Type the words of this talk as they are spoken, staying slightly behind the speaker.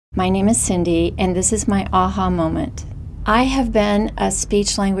My name is Cindy, and this is my aha moment. I have been a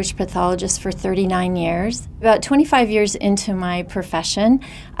speech-language pathologist for 39 years. About 25 years into my profession,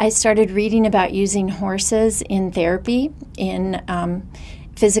 I started reading about using horses in therapy, in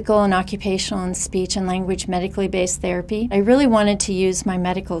physical and occupational and speech and language medically based therapy. I really wanted to use my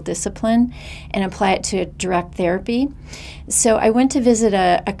medical discipline and apply it to direct therapy. So I went to visit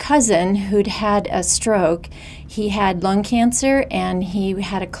a cousin who'd had a stroke. He had lung cancer and he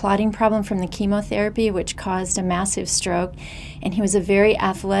had a clotting problem from the chemotherapy, which caused a massive stroke. And he was a very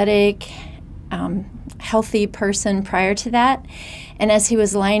athletic, healthy person prior to that. And as he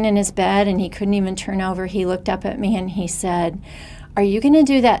was lying in his bed and he couldn't even turn over, he looked up at me and he said, "Are you going to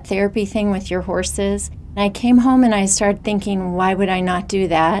do that therapy thing with your horses?" And I came home and I started thinking, why would I not do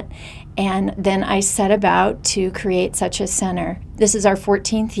that? And then I set about to create such a center. This is our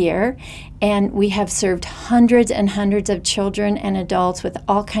 14th year, and we have served hundreds and hundreds of children and adults with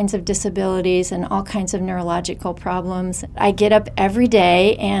all kinds of disabilities and all kinds of neurological problems. I get up every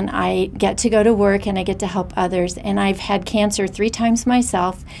day and I get to go to work and I get to help others. And I've had cancer 3 times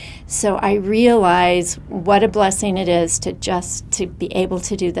myself, so I realize what a blessing it is to be able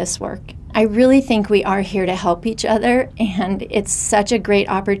to do this work. I really think we are here to help each other, and it's such a great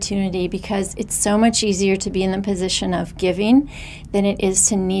opportunity because it's so much easier to be in the position of giving than it is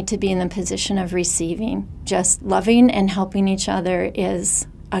to need to be in the position of receiving. Just loving and helping each other is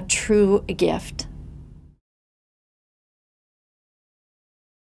a true gift.